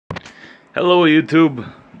Hello YouTube,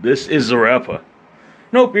 this is Za-Rappa.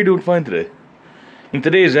 Hope you're doing fine today. In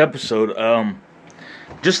today's episode,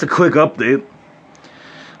 just a quick update.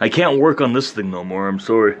 I can't work on this thing no more, I'm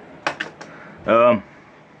sorry. I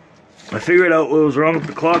figured out what was wrong with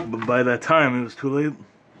the clock, but by that time it was too late.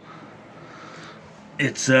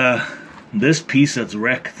 It's this piece that's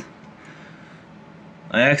wrecked.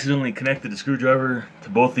 I accidentally connected the screwdriver to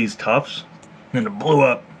both these tops, and it blew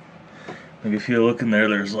up. Like if you look in there,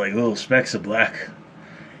 there's like little specks of black.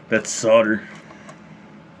 That's solder.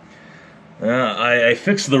 I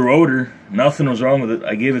fixed the rotor. Nothing was wrong with it.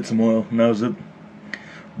 I gave it some oil, and that was it.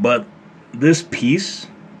 But this piece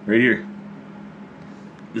right here,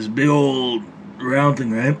 this big old round thing,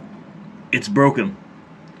 right? It's broken.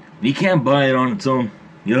 You can't buy it on its own.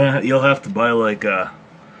 You'll have to buy like the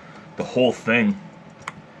whole thing,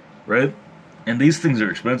 right? And these things are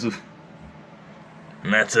expensive.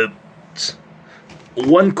 And that's it.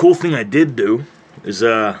 One cool thing I did do is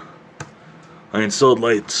I installed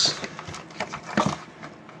lights.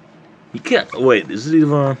 You can't wait, is it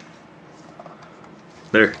even on?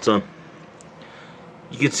 There, it's on.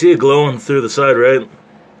 You can see it glowing through the side, right?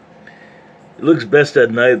 It looks best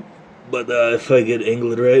at night, but if I get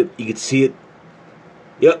angled right, you can see it.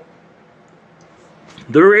 Yep.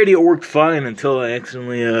 The radio worked fine until I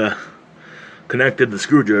accidentally connected the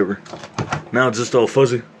screwdriver. Now it's just all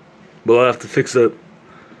fuzzy. But I'll have to fix that.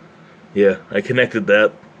 Yeah, I connected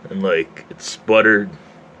that, and like, it sputtered.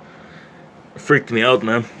 It freaked me out,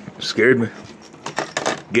 man. It scared me.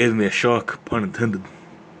 Gave me a shock, pun intended.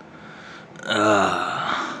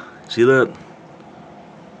 See that?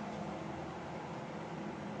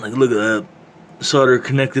 Like, look at that. Solder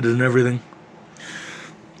connected and everything.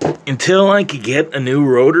 Until I could get a new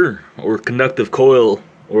rotor, or conductive coil,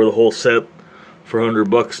 or the whole set for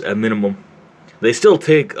 $100 at minimum. They still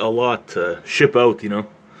take a lot to ship out, you know,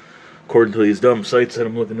 according to these dumb sites that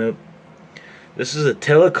I'm looking at. This is a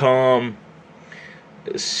telecom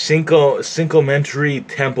synchrometry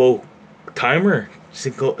tempo timer,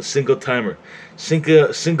 synchro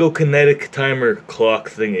kinetic timer clock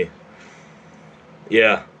thingy.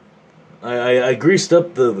 Yeah, I greased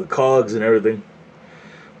up the cogs and everything,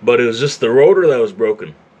 but it was just the rotor that was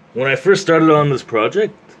broken. When I first started on this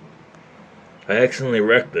project, I accidentally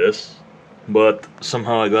wrecked this. But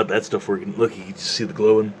somehow I got that stuff working. Look, you can just see the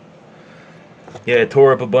glowing. Yeah, I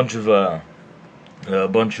tore up a bunch of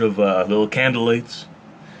little candle lights.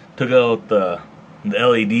 Took out the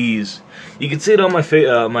LEDs. You can see it on my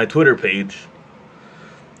Twitter page.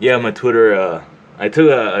 Yeah, my Twitter. I took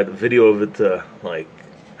a video of it, like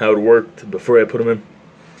how it worked before I put them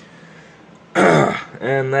in.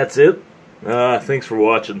 And that's it. Thanks for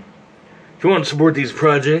watching. If you want to support these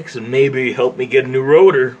projects and maybe help me get a new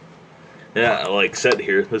rotor. Yeah, like set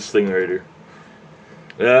here, this thing right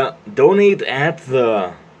here. Donate at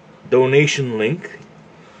the donation link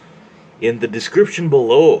in the description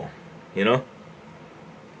below, you know?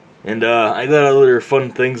 And I got other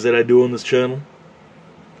fun things that I do on this channel.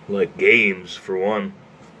 Like games, for one.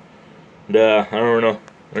 And I don't know,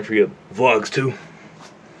 I forget, vlogs too.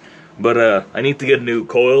 But I need to get a new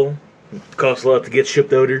coil. It costs a lot to get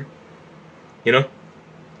shipped out here. You know?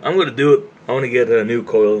 I'm gonna do it. I want to get a new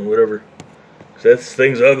coil and whatever. That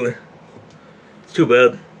thing's ugly. It's too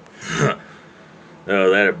bad. Oh,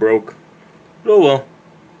 that it broke. Oh well.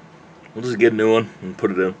 We'll just get a new one and put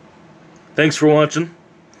it in. Thanks for watching.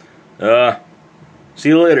 See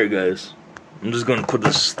you later, guys. I'm just gonna put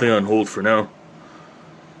this thing on hold for now.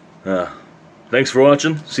 Thanks for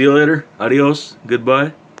watching. See you later. Adios.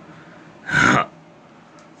 Goodbye.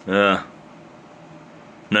 Night.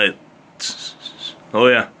 Oh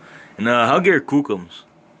yeah. And how get your kookums?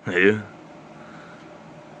 Hey.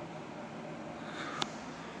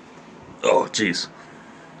 Oh, jeez.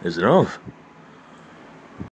 Is it off?